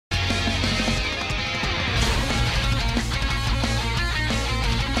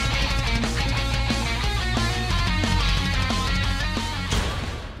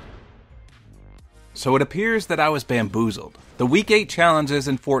So it appears that I was bamboozled. The Week 8 challenges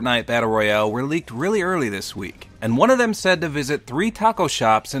in Fortnite Battle Royale were leaked really early this week, and one of them said to visit 3 taco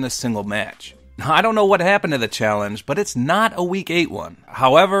shops in a single match. Now, I don't know what happened to the challenge, but it's not a Week 8 one.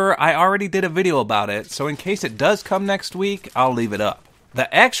 However, I already did a video about it, so in case it does come next week, I'll leave it up.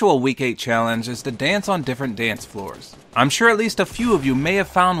 The actual Week 8 challenge is to dance on different dance floors. I'm sure at least a few of you may have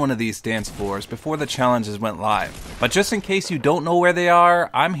found one of these dance floors before the challenges went live, but just in case you don't know where they are,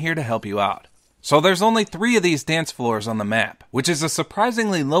 I'm here to help you out. So there's only 3 of these dance floors on the map, which is a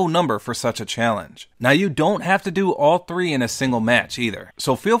surprisingly low number for such a challenge. Now you don't have to do all 3 in a single match either,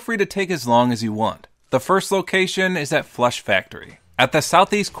 so feel free to take as long as you want. The first location is at Flush Factory. At the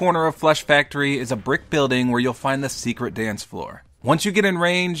southeast corner of Flush Factory is a brick building where you'll find the secret dance floor. Once you get in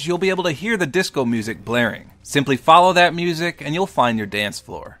range, you'll be able to hear the disco music blaring. Simply follow that music and you'll find your dance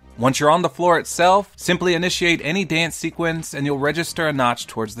floor. Once you're on the floor itself, simply initiate any dance sequence and you'll register a notch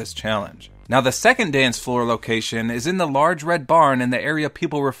towards this challenge. Now the second dance floor location is in the large red barn in the area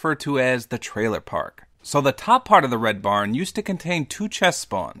people refer to as the trailer park. So the top part of the red barn used to contain 2 chest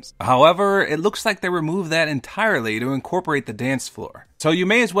spawns. However, it looks like they removed that entirely to incorporate the dance floor. So you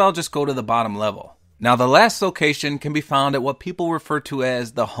may as well just go to the bottom level. Now the last location can be found at what people refer to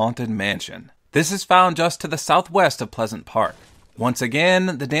as the Haunted Mansion. This is found just to the southwest of Pleasant Park. Once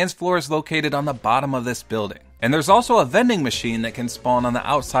again, the dance floor is located on the bottom of this building. And there's also a vending machine that can spawn on the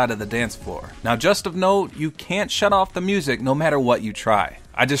outside of the dance floor. Now just of note, you can't shut off the music no matter what you try.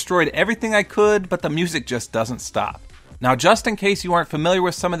 I destroyed everything I could, but the music just doesn't stop. Now just in case you aren't familiar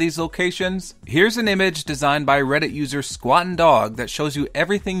with some of these locations, here's an image designed by Reddit user Squattin' Dog that shows you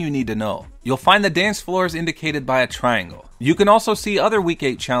everything you need to know. You'll find the dance floors indicated by a triangle. You can also see other Week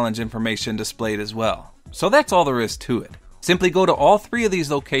 8 challenge information displayed as well. So that's all there is to it. Simply go to all 3 of these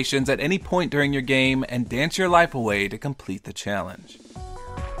locations at any point during your game and dance your life away to complete the challenge.